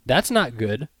 That's not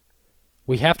good.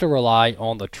 We have to rely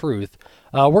on the truth.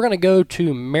 We're going to go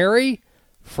to Mary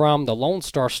from the Lone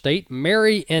Star State.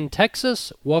 Mary in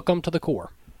Texas, welcome to the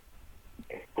Core.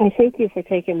 I thank you for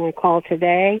taking my call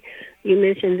today. You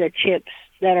mentioned the chips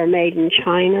that are made in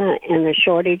China and the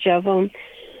shortage of them.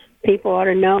 People ought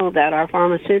to know that our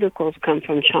pharmaceuticals come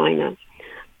from China.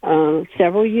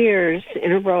 Several years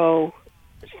in a row,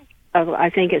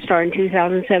 I think it started in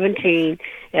 2017,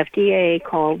 FDA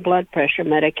called blood pressure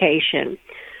medication.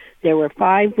 There were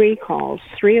 5 recalls.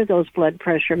 3 of those blood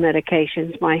pressure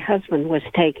medications my husband was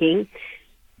taking.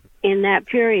 In that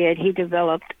period, he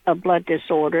developed a blood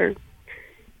disorder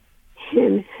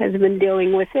and has been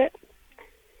dealing with it.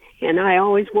 And I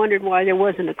always wondered why there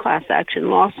wasn't a class action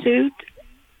lawsuit.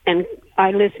 And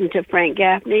I listened to Frank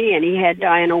Gaffney, and he had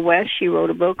Diana West. She wrote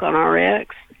a book on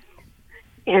RX.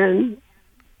 And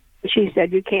she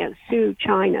said, you can't sue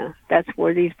China. That's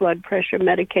where these blood pressure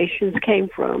medications came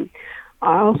from.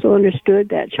 I also understood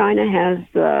that China has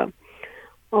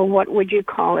what would you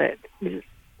call it,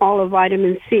 all of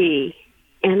vitamin C.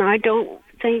 And I don't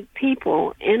think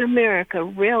people in America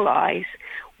realize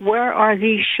where are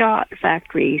these shot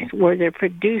factories where they're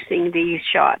producing these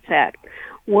shots at.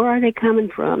 Where are they coming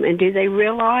from? And do they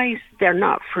realize they're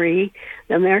not free?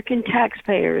 The American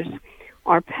taxpayers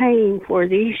are paying for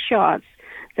these shots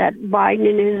that Biden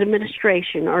and his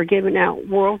administration are giving out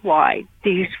worldwide.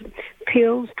 These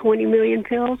pills, 20 million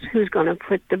pills. Who's going to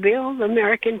foot the bill? The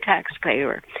American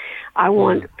taxpayer. I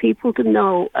want people to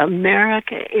know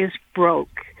America is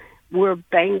broke. We're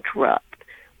bankrupt.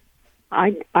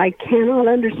 I cannot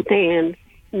understand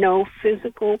no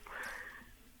physical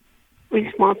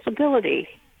responsibility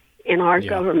in our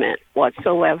government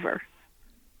whatsoever.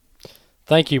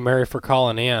 Thank you, Mary, for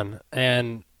calling in.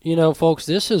 And, you know, folks,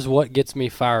 this is what gets me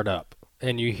fired up.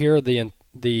 And you hear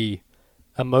the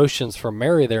emotions from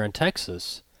Mary there in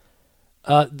Texas.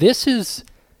 This is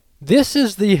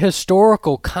the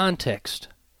historical context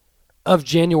of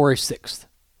January 6th.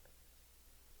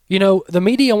 You know, the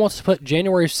media wants to put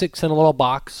January 6th in a little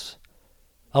box.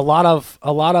 A lot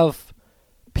of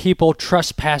people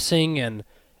trespassing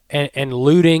and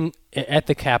looting at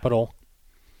the Capitol.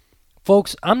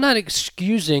 Folks, I'm not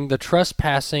excusing the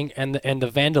trespassing and the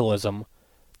vandalism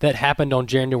that happened on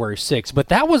January 6th, but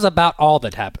that was about all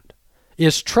that happened,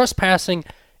 is trespassing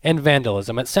and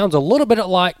vandalism. It sounds a little bit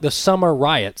like the summer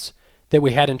riots that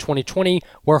we had in 2020,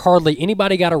 where hardly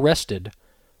anybody got arrested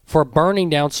for burning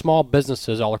down small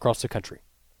businesses all across the country.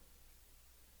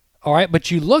 All right,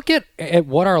 but you look at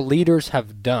what our leaders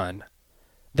have done.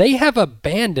 They have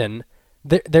abandoned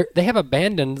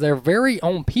their very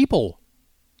own people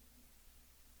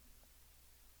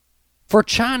for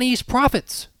Chinese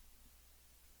profits.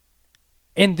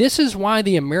 And this is why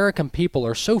the American people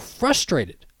are so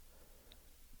frustrated,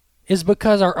 is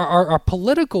because our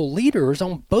political leaders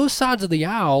on both sides of the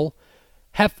aisle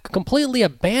have completely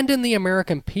abandoned the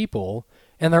American people,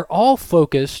 and they're all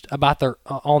focused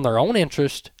on their own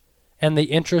interest and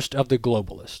the interest of the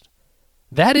globalist.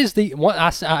 That is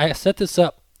I set this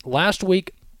up last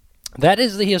week. That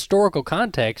is the historical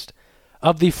context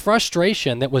of the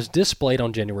frustration that was displayed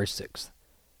on January 6th.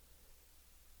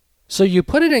 So you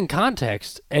put it in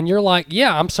context, and you're like,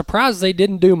 yeah, I'm surprised they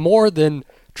didn't do more than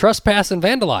trespass and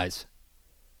vandalize.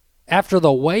 After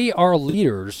the way our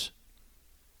leaders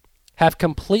have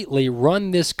completely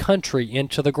run this country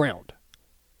into the ground.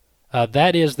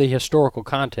 That is the historical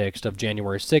context of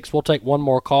January 6th. We'll take one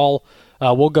more call.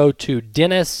 We'll go to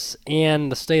Dennis in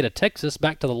the state of Texas,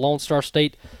 back to the Lone Star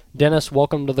State. Dennis,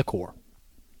 welcome to the Core.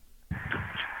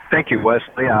 Thank you,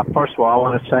 Wesley. First of all, I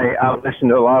want to say I've listened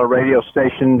to a lot of radio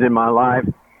stations in my life,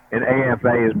 and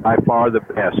AFA is by far the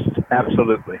best.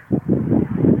 Absolutely.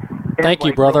 Thank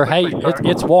you, brother. Hey,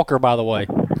 it's Walker, by the way.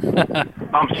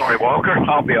 I'm sorry, Walker.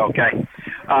 I'll be okay.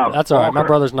 That's all right. My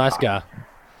brother's a nice guy.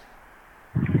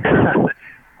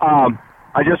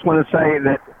 I just want to say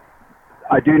that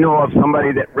I do know of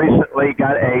somebody that recently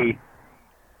got a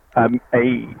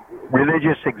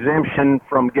religious exemption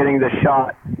from getting the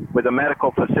shot with a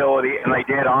medical facility, and they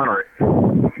did honor it.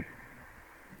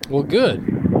 Well,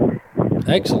 good.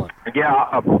 Excellent.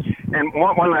 Yeah, and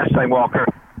one last thing, Walker.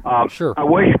 Sure. I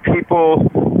wish people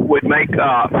would quit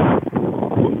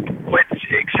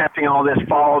accepting all this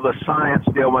follow the science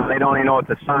deal when they don't even know what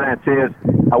the science is.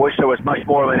 I wish there was much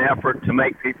more of an effort to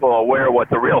make people aware what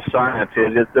the real science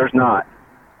is. There's not.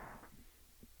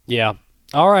 Yeah.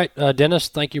 All right, Dennis,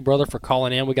 thank you, brother, for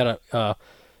calling in. We got to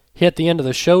hit the end of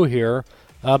the show here.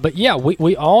 But, yeah,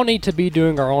 we all need to be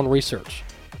doing our own research.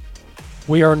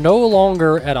 We are no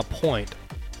longer at a point,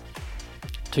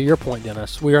 to your point,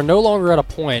 Dennis, we are no longer at a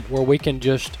point where we can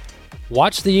just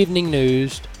watch the evening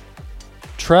news,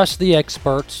 trust the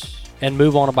experts, and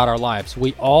move on about our lives.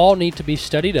 We all need to be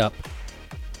studied up.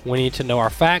 We need to know our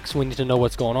facts. We need to know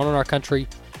what's going on in our country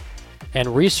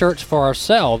and research for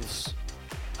ourselves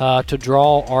to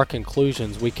draw our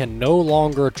conclusions. We can no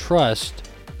longer trust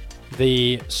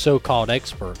the so-called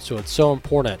experts. So it's so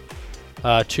important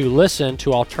to listen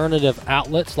to alternative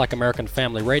outlets like American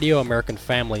Family Radio, American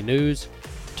Family News,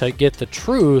 to get the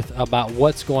truth about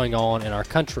what's going on in our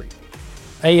country.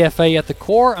 AFA at the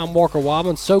Core, I'm Walker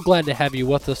Wildman. So glad to have you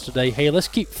with us today. Hey, let's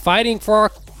keep fighting for our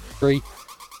country.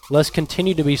 Let's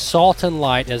continue to be salt and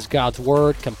light as God's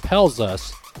Word compels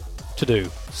us to do.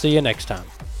 See you next time.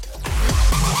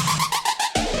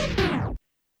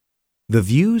 The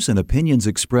views and opinions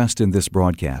expressed in this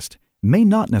broadcast may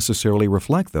not necessarily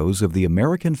reflect those of the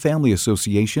American Family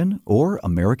Association or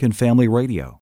American Family Radio.